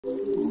What's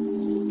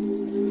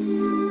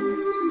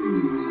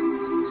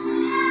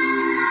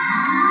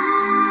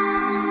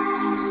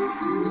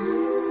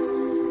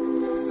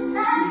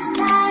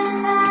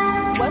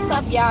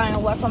up, y'all,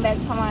 and welcome back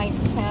to my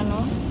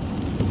channel.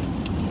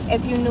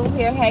 If you're new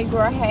here, hey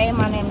girl, hey,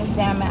 my name is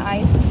Diamond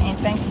Ice, and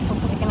thank you for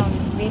clicking on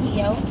this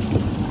video.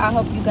 I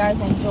hope you guys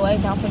enjoy.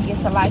 Don't forget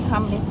to like,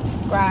 comment, and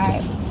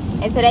subscribe.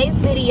 In today's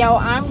video,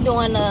 I'm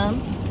doing a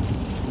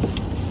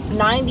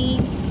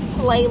 90s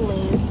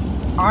playlist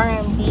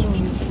R&B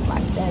music,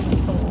 like that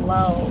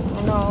slow,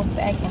 you know,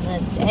 back in the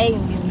day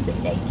music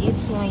that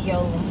gets you in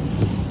your,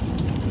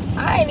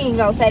 I ain't even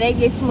gonna say that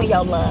gets you in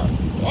your love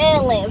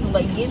feelings,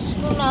 but gets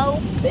you,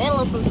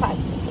 feeling some type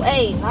of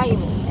way, not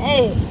even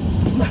mad.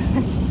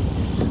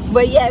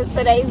 But yes,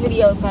 today's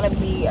video is gonna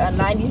be a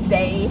 90s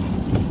day,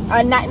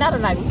 not a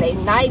 90s day,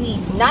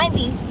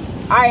 90s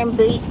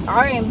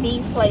R&B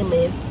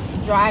playlist.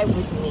 Drive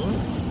with me.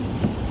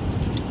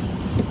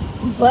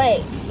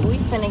 But we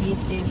finna get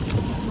this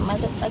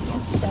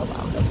motherfucking show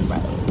on the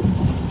road.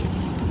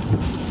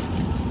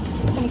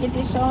 We finna get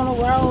this show on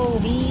the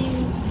road, bitch.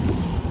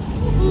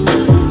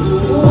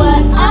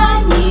 What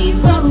I need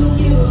from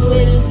you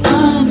is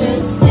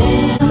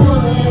understand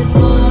what's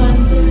 1,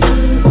 2,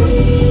 3.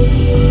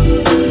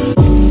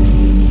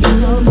 You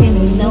don't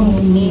really know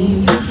me.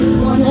 Just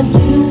wanna do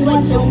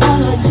what you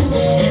wanna do.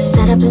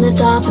 Sat up in the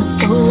dark for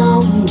so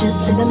long, just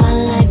living my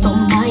life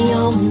on my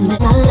own. My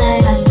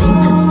life, I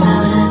think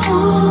about us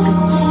all,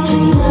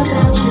 dream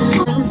about you.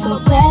 I'm so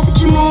glad that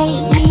you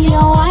made me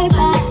your wife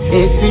back.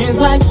 It seems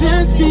like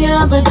just the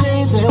other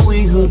day that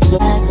we hooked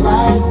back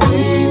like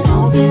we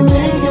don't be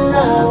making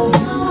love.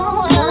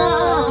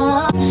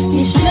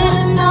 You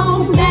should've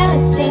known better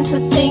than to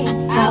think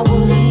I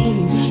would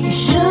leave. You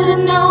should've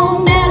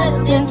known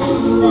better than to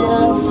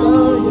love.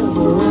 So you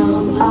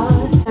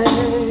around,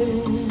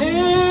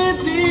 and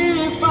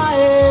if I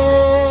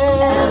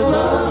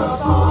ever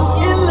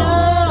fall in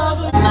love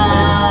with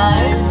my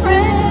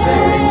friend,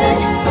 very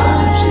next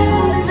time she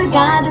is a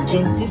guy that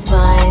thinks he's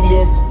fine,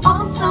 is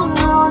also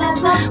known as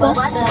a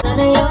buster. None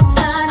of your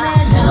time,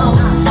 and no,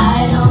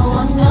 I don't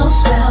want no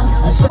scrub. I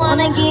just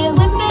wanna get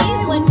with me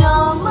with no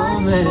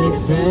money. many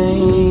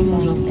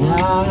things I've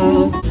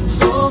got,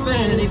 so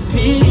many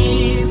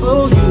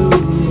people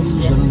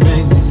use and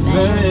make me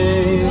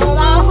pay. Well,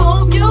 I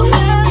hope you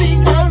heard me,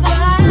 'cause I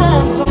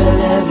love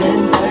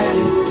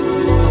 11:30.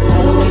 I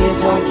love when you're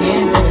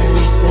talking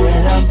dirty.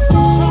 Said I'm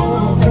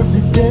home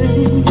every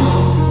day.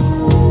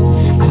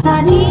 I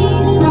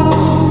need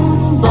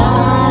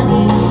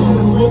somebody who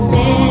will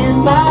stand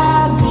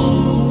by me.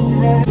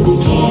 We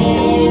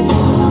can't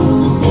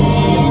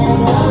stand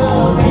the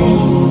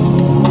rain.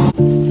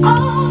 I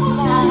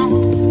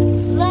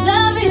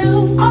love you,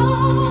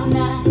 and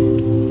I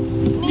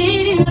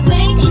need you to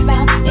think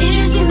about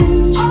is you.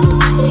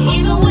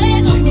 Even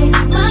when you get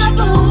my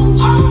boo,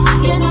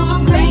 you know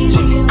I'm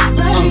crazy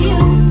over you.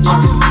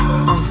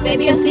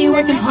 Baby, I see you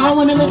working hard,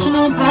 wanna let you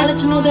know I'm proud,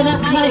 let you know that I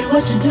like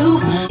what you do.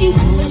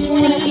 What you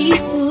wanna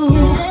eat,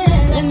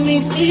 let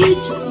me feed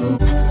you,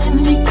 let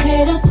me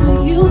cater to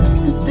you,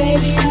 'cause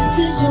baby, this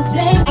is your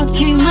day. I'll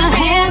keep my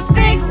hair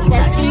fixed, in the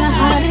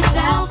hottest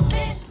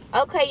outfit.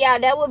 Okay, y'all,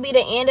 that will be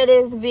the end of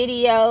this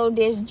video.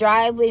 This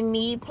drive with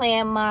me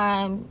playing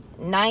my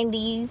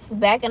 90s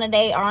back in the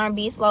day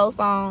R&B slow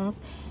songs.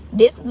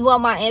 This is what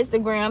my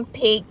Instagram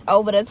picked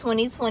over the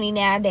 2020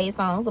 nowadays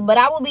songs. But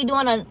I will be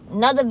doing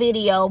another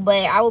video,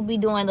 but I will be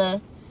doing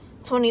the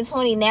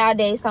 2020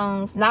 nowadays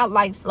songs, not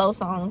like slow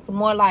songs,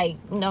 more like,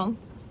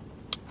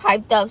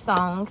 hyped up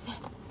songs.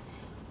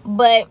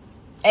 But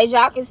as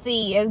y'all can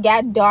see, it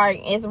got dark,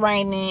 it's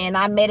raining, and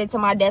I made it to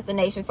my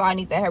destination, so I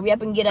need to hurry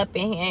up and get up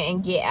in here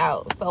and get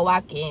out so I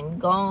can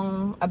go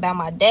on about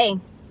my day.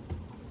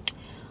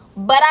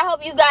 But I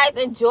hope you guys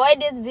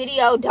enjoyed this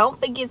video. Don't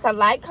forget to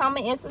like,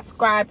 comment, and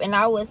subscribe, and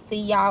I will see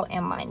y'all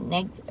in my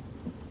next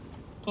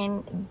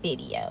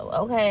video,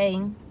 okay?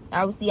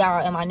 I will see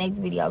y'all in my next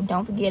video.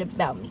 Don't forget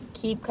about me.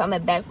 Keep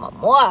coming back for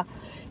more.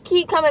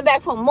 Keep coming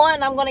back for more,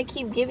 and I'm going to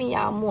keep giving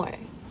y'all more.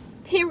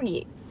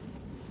 Period.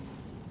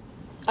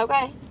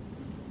 Okay?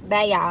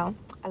 Bye, y'all.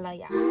 I love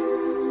y'all.